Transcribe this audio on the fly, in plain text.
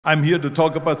I'm here to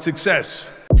talk about success.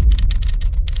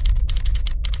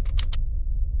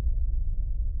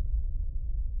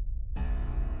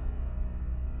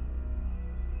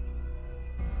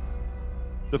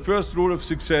 The first rule of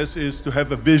success is to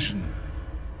have a vision.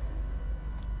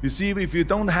 You see, if you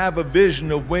don't have a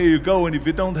vision of where you go, and if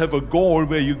you don't have a goal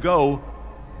where you go,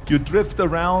 you drift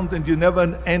around and you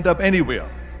never end up anywhere.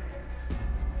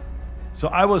 So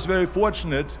I was very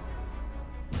fortunate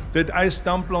that I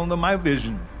stumbled onto my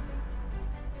vision.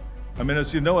 I mean,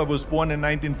 as you know, I was born in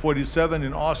 1947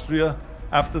 in Austria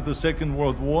after the Second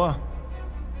World War.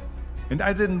 And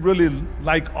I didn't really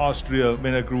like Austria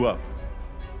when I grew up.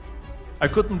 I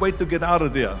couldn't wait to get out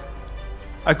of there.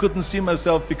 I couldn't see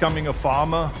myself becoming a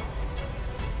farmer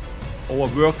or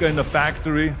a worker in a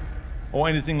factory or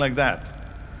anything like that.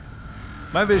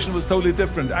 My vision was totally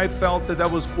different. I felt that I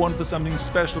was born for something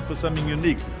special, for something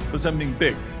unique, for something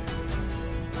big.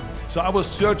 So I was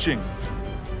searching.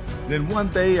 Then one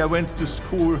day I went to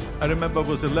school. I remember I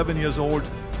was 11 years old,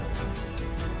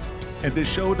 and they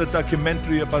showed a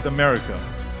documentary about America.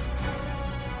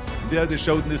 And there they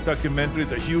showed in this documentary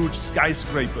the huge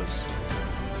skyscrapers,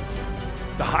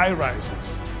 the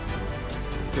high-rises,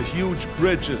 the huge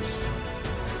bridges,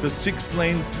 the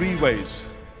 6-lane freeways,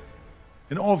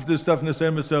 and all of this stuff. And I said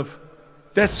to myself,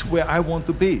 that's where I want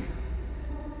to be.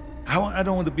 I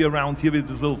don't want to be around here with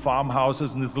these little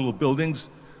farmhouses and these little buildings,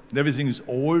 and everything is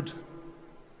old.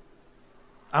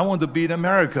 I want to be in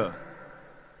America.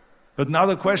 But now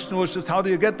the question was just, how do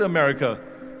you get to America?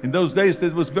 In those days,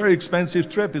 it was a very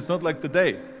expensive trip. It's not like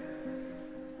today.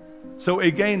 So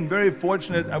again,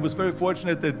 I was very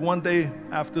fortunate that one day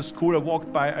after school, I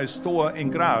walked by a store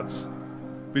in Graz,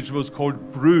 which was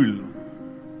called Brühl.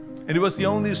 And it was the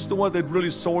only store that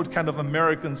really sold kind of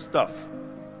American stuff.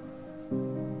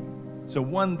 So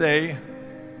one day,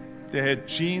 they had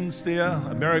jeans there,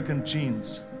 American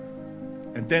jeans.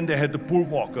 And then they had the bull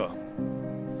walker.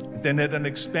 And then they had an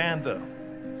expander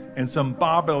and some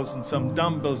barbells and some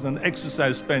dumbbells and an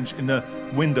exercise bench in a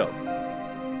window.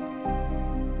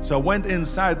 So I went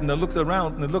inside and I looked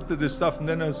around and I looked at this stuff, and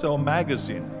then I saw a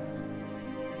magazine.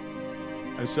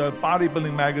 I saw a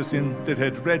bodybuilding magazine that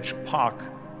had Reg Park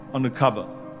on the cover.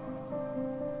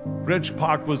 Reg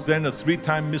Park was then a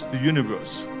 3-time Mr.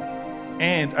 Universe.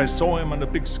 And I saw him on the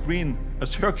big screen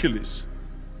as Hercules.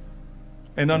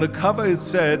 And on the cover it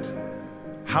said,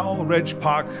 how Reg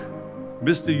Park,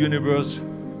 Mr. Universe,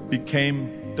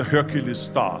 became the Hercules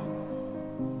star.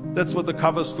 That's what the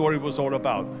cover story was all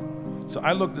about. So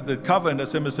I looked at the cover and I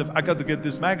said to myself, I got to get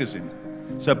this magazine.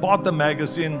 So I bought the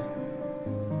magazine,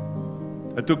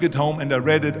 I took it home and I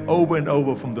read it over and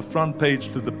over from the front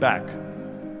page to the back.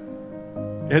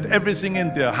 It had everything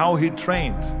in there, how he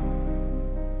trained,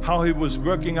 how he was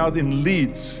working out in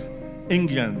Leeds,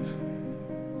 England,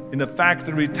 in a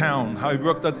factory town, how he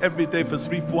worked out every day for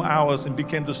 3-4 hours and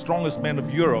became the strongest man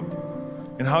of Europe,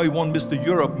 and how he won Mr.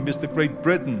 Europe and Mr. Great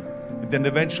Britain, and then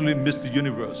eventually Mr.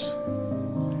 Universe,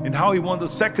 and how he won the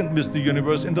 2nd Mr.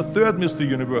 Universe and the 3rd Mr.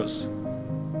 Universe,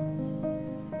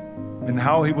 and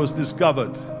how he was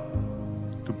discovered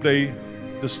to play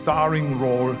the starring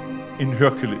role in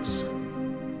Hercules.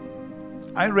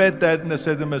 I read that and I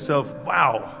said to myself,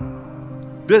 wow,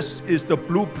 this is the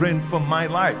blueprint for my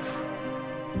life.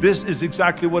 This is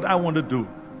exactly what I want to do.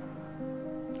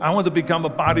 I want to become a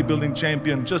bodybuilding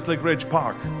champion just like Reg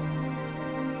Park.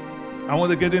 I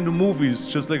want to get into movies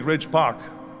just like Reg Park.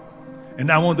 And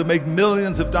I want to make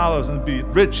millions of dollars and be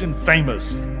rich and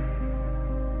famous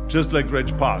just like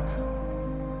Reg Park.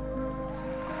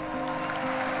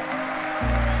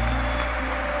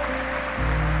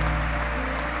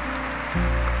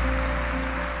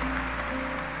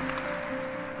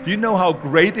 Do you know how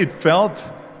great it felt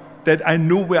that I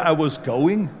knew where I was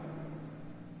going?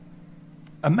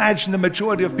 Imagine the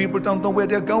majority of people don't know where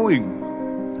they're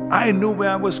going. I knew where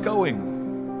I was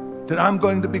going, that I'm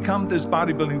going to become this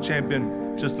bodybuilding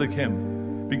champion just like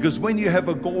him. Because when you have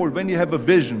a goal, when you have a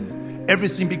vision,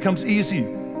 everything becomes easy.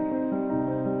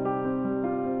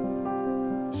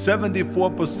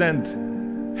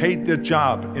 74% hate their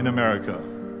job in America.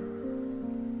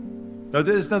 Now,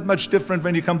 there's not much different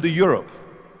when you come to Europe.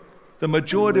 The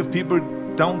majority of people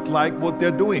don't like what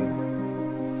they're doing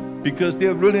because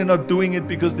they're really not doing it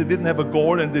because they didn't have a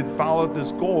goal and they followed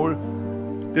this goal.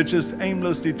 They just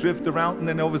aimlessly drift around, and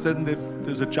then all of a sudden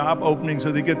there's a job opening,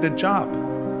 so they get that job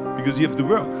because you have to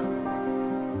work.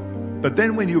 But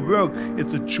then when you work,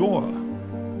 it's a chore.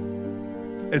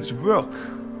 It's work.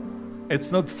 It's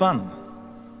not fun.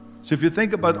 So if you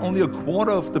think about, only a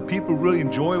quarter of the people really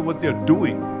enjoy what they're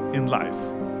doing in life.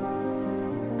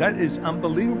 That is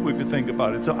unbelievable if you think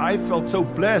about it. So I felt so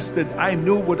blessed that I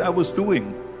knew what I was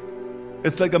doing.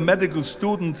 It's like a medical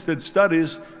student that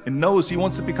studies and knows he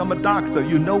wants to become a doctor.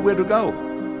 You know where to go.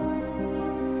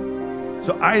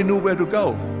 So I knew where to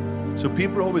go. So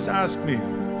people always ask me,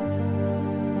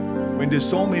 when they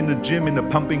saw me in the gym in the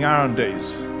pumping iron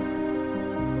days,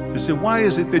 they said, why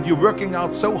is it that you're working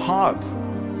out so hard?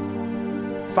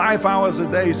 5 hours a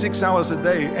day, 6 hours a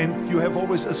day, and you have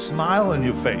always a smile on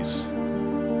your face.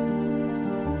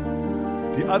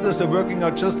 The others are working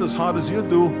out just as hard as you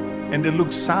do, and they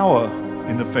look sour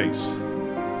in the face.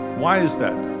 Why is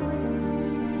that?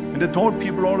 And I told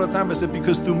people all the time, I said,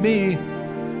 because to me,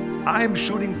 I'm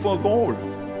shooting for a goal.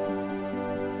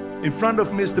 In front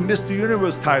of me is the Mr.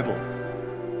 Universe title.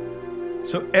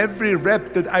 So every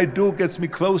rep that I do gets me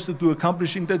closer to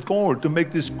accomplishing that goal, to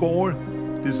make this goal,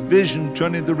 this vision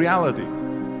turn into reality.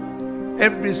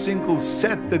 Every single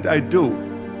set that I do,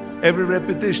 every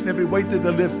repetition, every weight that I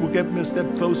lift will get me a step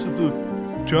closer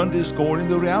to turn this goal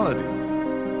into reality.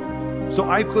 So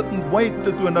I couldn't wait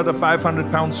to do another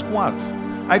 500-pound squat.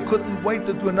 I couldn't wait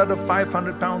to do another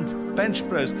 500-pound bench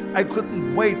press. I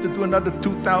couldn't wait to do another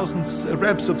 2,000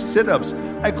 reps of sit-ups.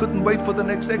 I couldn't wait for the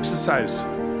next exercise,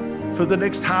 for the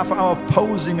next half hour of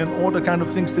posing and all the kind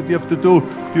of things that you have to do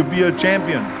to be a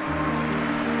champion.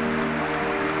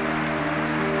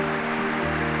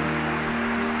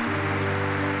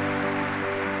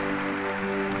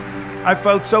 I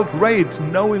felt so great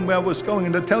knowing where I was going,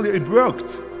 and I tell you, it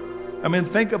worked. I mean,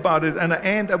 think about it. And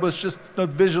I was just not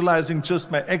visualizing just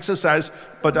my exercise,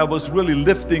 but I was really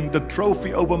lifting the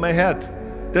trophy over my head.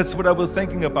 That's what I was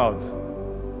thinking about.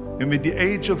 And with the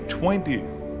age of 20,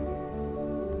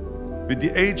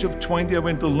 I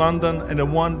went to London and I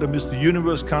won the Mr.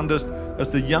 Universe contest as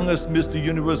the youngest Mr.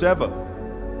 Universe ever.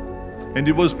 And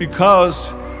it was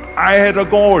because I had a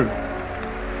goal.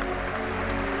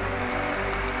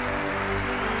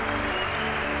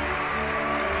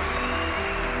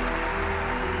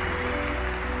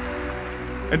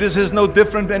 And this is no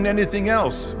different than anything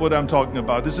else, what I'm talking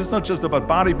about. This is not just about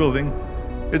bodybuilding.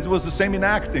 It was the same in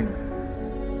acting.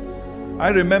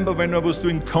 I remember when I was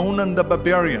doing Conan the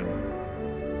Barbarian.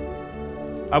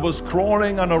 I was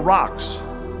crawling on the rocks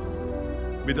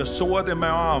with a sword in my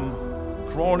arm,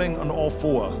 crawling on all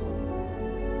four.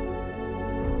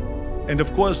 And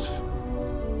of course,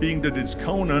 being that it's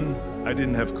Conan, I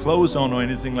didn't have clothes on or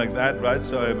anything like that, right?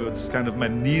 So it was kind of, my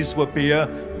knees were bare,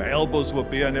 my elbows were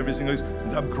bare and everything else.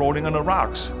 And I'm crawling on the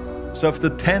rocks. So after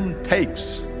 10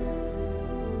 takes,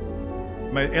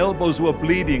 my elbows were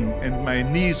bleeding and my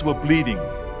knees were bleeding.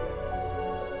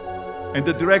 And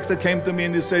the director came to me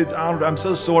and he said, Arnold, I'm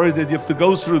so sorry that you have to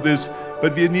go through this,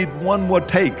 but we need one more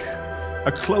take.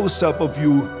 A close-up of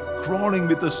you crawling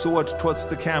with the sword towards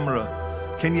the camera.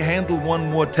 Can you handle one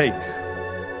more take?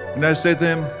 And I said to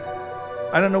him,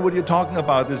 I don't know what you're talking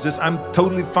about. He says, I'm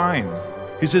totally fine.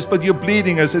 He says, but you're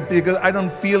bleeding. I said, because I don't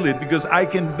feel it, because I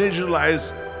can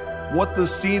visualize what the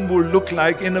scene will look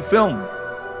like in a film.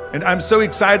 And I'm so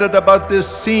excited about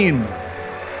this scene.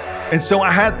 And so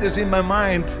I had this in my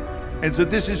mind. And so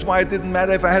this is why it didn't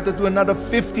matter if I had to do another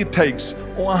 50 takes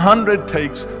or 100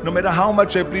 takes, no matter how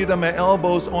much I bleed on my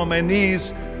elbows or my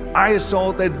knees. I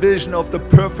saw that vision of the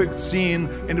perfect scene,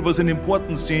 and it was an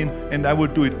important scene, and I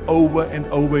would do it over and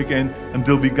over again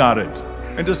until we got it.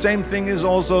 And the same thing is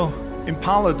also in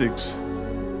politics.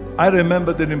 I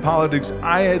remember that in politics,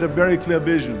 I had a very clear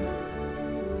vision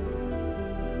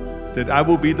that I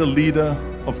will be the leader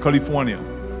of California.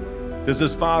 That's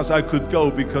as far as I could go,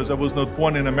 because I was not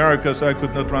born in America, so I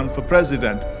could not run for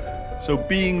president. So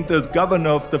being the governor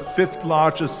of the 5th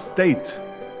largest state,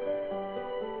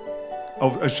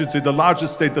 I should say the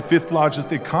largest state, the 5th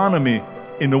largest economy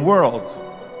in the world,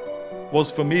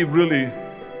 was for me really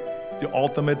the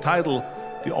ultimate title,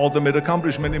 the ultimate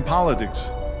accomplishment in politics.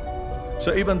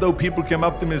 So even though people came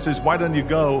up to me and says, why don't you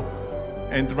go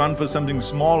and run for something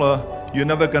smaller, you're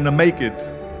never gonna make it.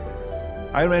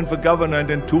 I ran for governor, and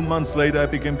then 2 months later I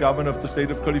became governor of the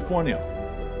state of California.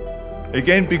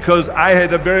 Again, because I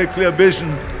had a very clear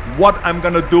vision what I'm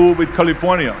gonna do with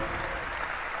California.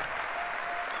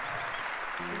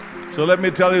 So let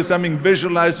me tell you something,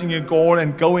 visualizing your goal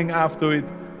and going after it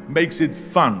makes it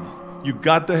fun. You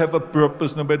got to have a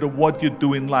purpose no matter what you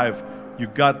do in life. You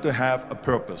got to have a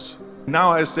purpose.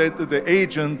 Now I said to the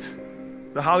agent,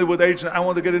 the Hollywood agent, I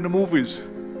want to get into movies.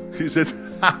 He said,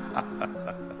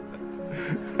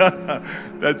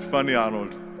 that's funny,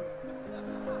 Arnold.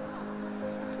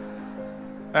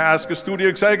 I asked a studio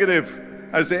executive,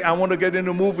 I say, I want to get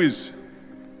into movies.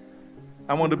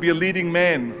 I want to be a leading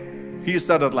man. He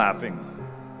started laughing.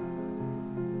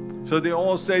 So they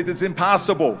all say it's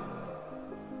impossible.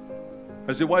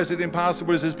 I said, why is it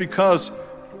impossible? He says, because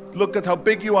look at how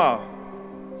big you are.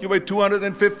 You weigh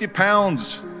 250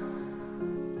 pounds.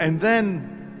 And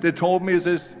then they told me,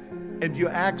 says, and your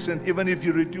accent, even if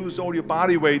you reduce all your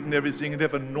body weight and everything and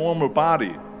have a normal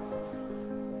body,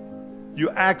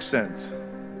 your accent.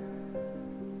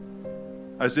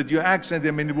 I said, your accent,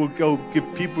 I mean, it will go give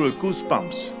people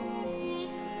goosebumps.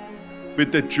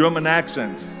 With the German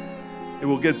accent, it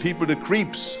will get people the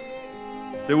creeps.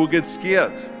 They will get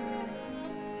scared.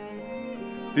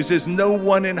 He says, no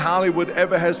one in Hollywood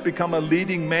ever has become a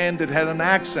leading man that had an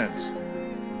accent.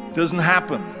 Doesn't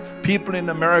happen. People in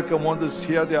America want to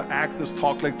hear their actors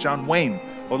talk like John Wayne,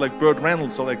 or like Burt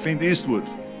Reynolds, or like Clint Eastwood.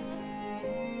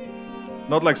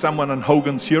 Not like someone on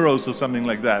Hogan's Heroes or something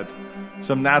like that.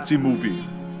 Some Nazi movie.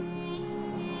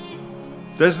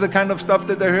 That's the kind of stuff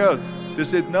that they heard. They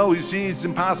said, no, you see, it's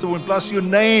impossible. And plus your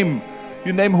name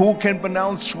who can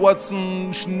pronounce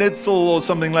Schwarzenegger or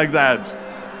something like that.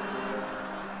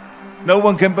 No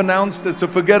one can pronounce that, so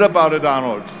forget about it,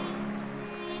 Arnold.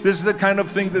 This is the kind of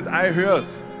thing that I heard.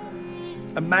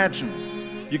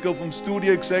 Imagine, you go from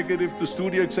studio executive to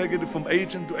studio executive, from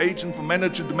agent to agent, from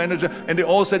manager to manager, and they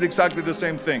all said exactly the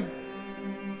same thing.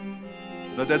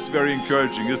 Now that's very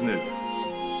encouraging, isn't it?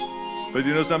 But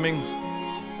you know something?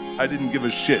 I didn't give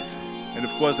a shit. And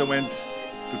of course I went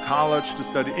to college to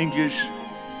study English.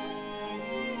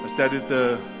 I studied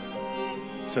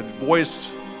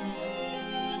voice,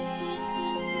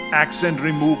 accent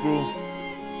removal,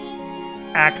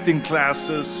 acting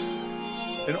classes,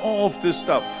 and all of this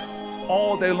stuff,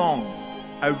 all day long.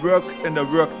 I worked and I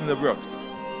worked and I worked.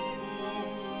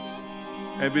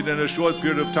 And within a short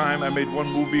period of time, I made one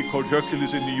movie called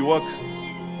Hercules in New York,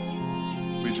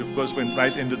 which of course went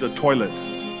right into the toilet.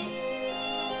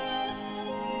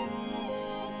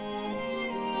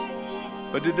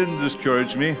 But it didn't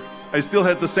discourage me. I still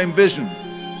had the same vision.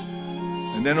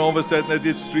 And then all of a sudden I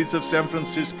did Streets of San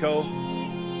Francisco.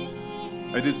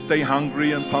 I did Stay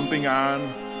Hungry and Pumping Iron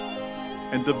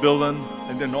and The Villain.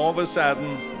 And then all of a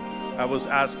sudden I was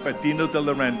asked by Dino De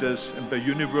Laurentiis and by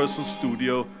Universal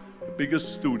Studio, the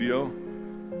biggest studio,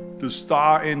 to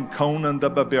star in Conan the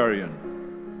Barbarian.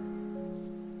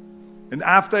 And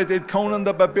after I did Conan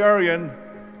the Barbarian,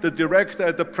 the director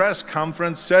at the press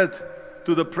conference said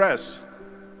to the press,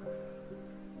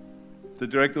 the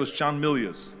director was John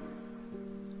Milius.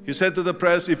 He said to the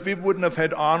press, if we wouldn't have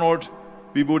had Arnold,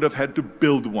 we would have had to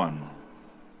build one.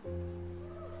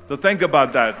 So think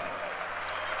about that.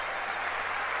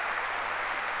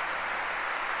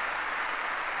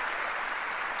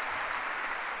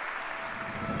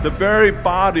 The very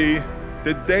body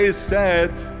that they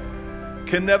said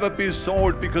can never be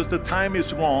sold because the time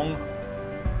is wrong.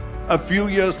 A few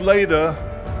years later,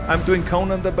 I'm doing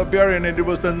Conan the Barbarian, and it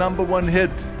was the #1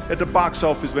 hit at the box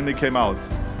office when it came out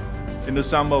in the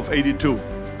summer of '82.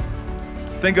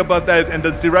 Think about that. And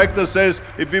the director says,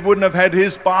 if we wouldn't have had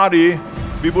his body,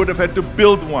 we would have had to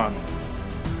build one.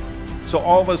 So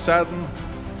all of a sudden,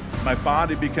 my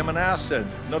body became an asset,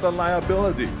 not a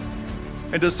liability.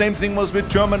 And the same thing was with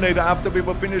Terminator. After we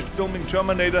were finished filming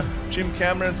Terminator, Jim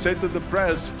Cameron said to the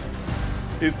press,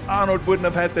 if Arnold wouldn't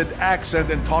have had that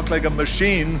accent and talked like a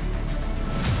machine,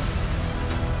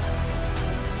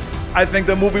 I think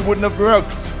the movie wouldn't have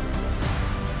worked.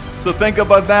 So think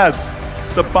about that.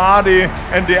 The body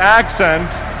and the accent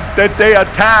that they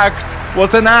attacked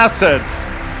was an asset.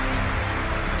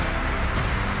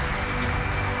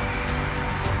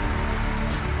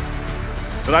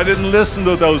 But I didn't listen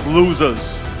to those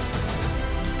losers.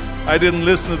 I didn't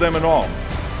listen to them at all.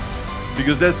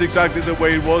 Because that's exactly the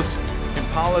way it was in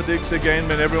politics again,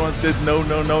 when everyone said no,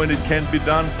 no, no, and it can't be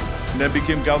done. And then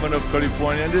became governor of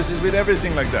California. And this is with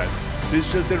everything like that. This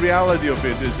is just the reality of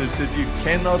it, is that you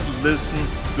cannot listen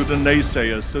to the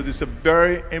naysayers. So this is a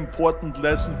very important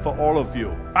lesson for all of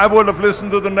you. I would have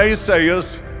listened to the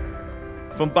naysayers,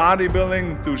 from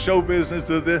bodybuilding to show business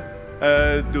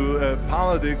to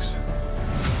politics.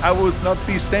 I would not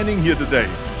be standing here today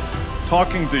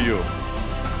talking to you.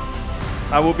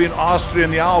 I would be in Austria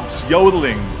in the Alps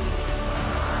yodeling.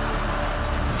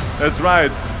 That's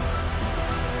right.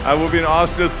 I will be in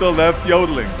Austria still left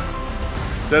yodeling.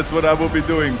 That's what I will be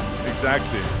doing,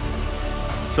 exactly.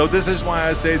 So this is why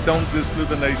I say don't listen to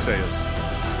the naysayers.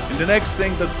 And the next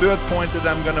thing, the third point that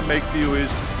I'm gonna make to you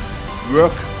is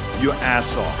work your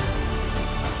ass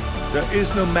off. There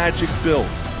is no magic pill.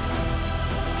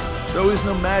 There is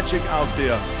no magic out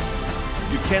there.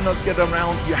 You cannot get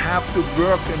around, you have to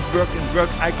work and work and work,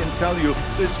 I can tell you.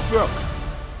 So it's work.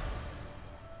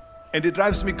 And it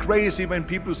drives me crazy when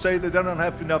people say that they don't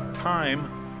have enough time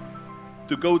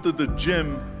to go to the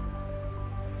gym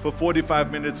for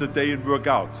 45 minutes a day and work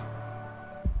out.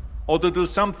 Or to do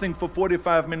something for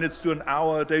 45 minutes to an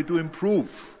hour a day to improve.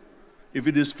 if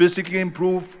it is physically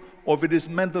improve or if it is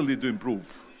mentally to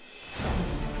improve.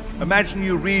 Imagine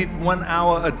you read 1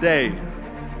 hour a day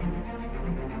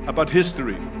about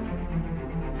history.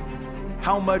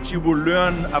 How much you will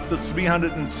learn after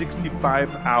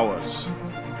 365 hours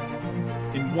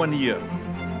in 1 year.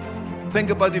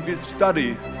 Think about if you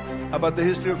study about the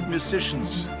history of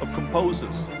musicians, of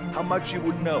composers, how much you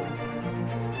would know.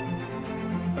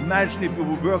 Imagine if you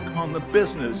would work on a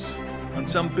business, on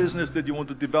some business that you want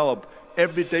to develop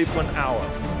every day for an hour.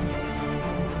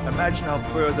 Imagine how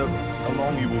further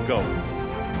along you will go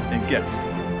and get.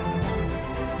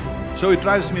 So it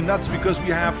drives me nuts because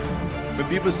when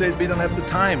people say we don't have the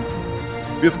time,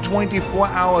 we have 24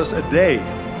 hours a day.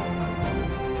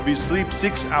 We sleep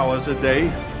 6 hours a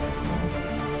day,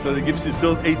 so that gives you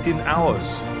still 18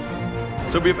 hours.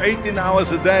 So we have 18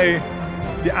 hours a day.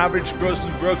 The average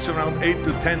person works around 8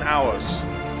 to 10 hours.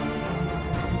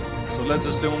 So let's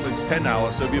assume it's 10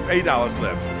 hours, so we have 8 hours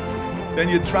left. Then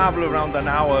you travel around an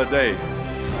hour a day,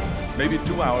 maybe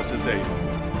 2 hours a day.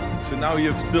 So now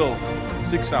you have still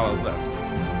 6 hours left.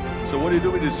 So what do you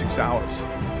do with these 6 hours?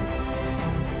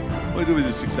 What do you do with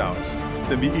these 6 hours?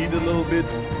 Then we eat a little bit,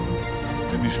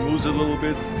 then we schmooze a little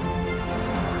bit,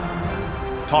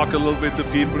 talk a little bit to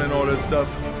people and all that stuff.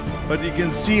 But you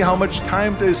can see how much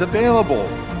time there is available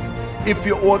if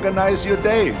you organize your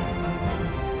day.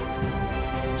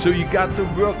 So you got to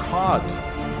work hard.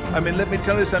 I mean, let me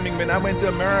tell you something. When I went to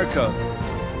America,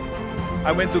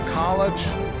 I went to college.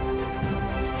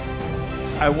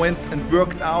 I went and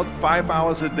worked out 5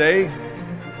 hours a day,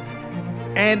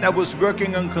 and I was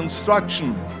working on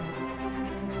construction.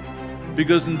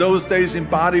 Because in those days in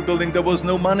bodybuilding, there was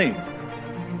no money.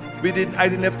 I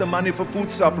didn't have the money for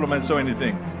food supplements or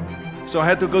anything. So I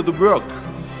had to go to work.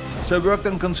 So I worked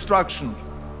on construction.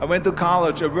 I went to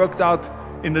college. I worked out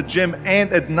in the gym,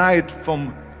 and at night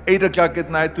from 8 o'clock at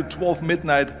night to 12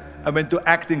 midnight, I went to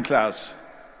acting class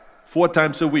 4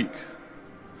 times a week.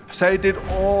 So I did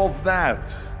all of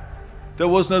that. There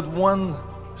was not one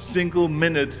single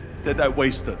minute that I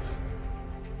wasted.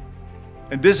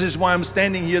 And this is why I'm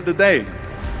standing here today.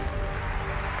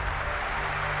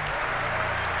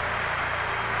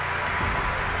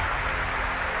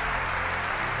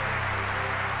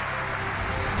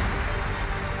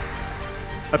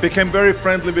 I became very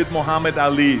friendly with Muhammad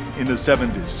Ali in the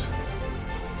 70s.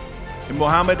 And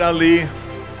Muhammad Ali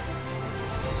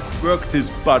worked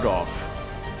his butt off.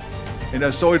 And I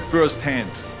saw it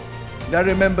firsthand. And I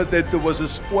remember that there was a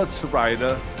sports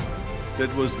writer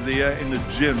that was there in the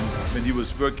gym when he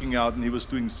was working out and he was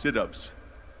doing sit-ups.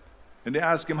 And they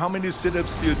asked him, how many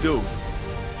sit-ups do you do?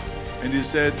 And he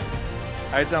said,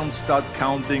 I don't start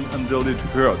counting until it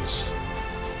hurts.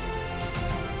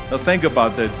 Now think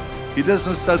about that. He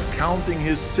doesn't start counting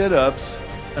his sit-ups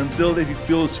until he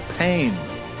feels pain.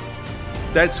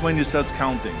 That's when he starts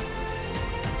counting.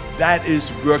 That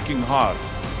is working hard.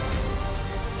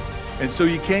 And so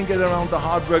you can't get around the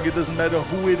hard work. It doesn't matter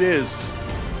who it is.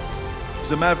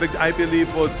 As a matter of fact, I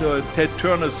believe what Ted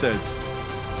Turner said,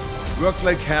 work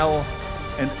like hell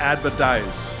and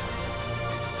advertise.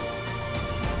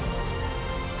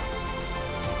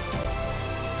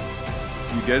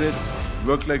 You get it?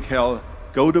 Work like hell,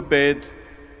 go to bed,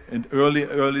 and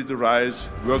early to rise,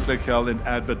 work like hell and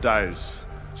advertise.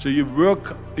 So you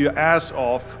work your ass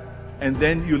off, and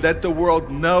then you let the world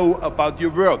know about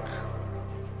your work.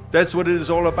 That's what it is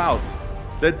all about.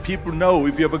 Let people know.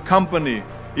 If you have a company,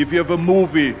 if you have a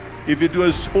movie, if you do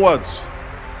a sports,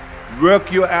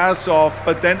 work your ass off,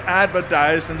 but then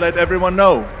advertise and let everyone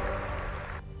know.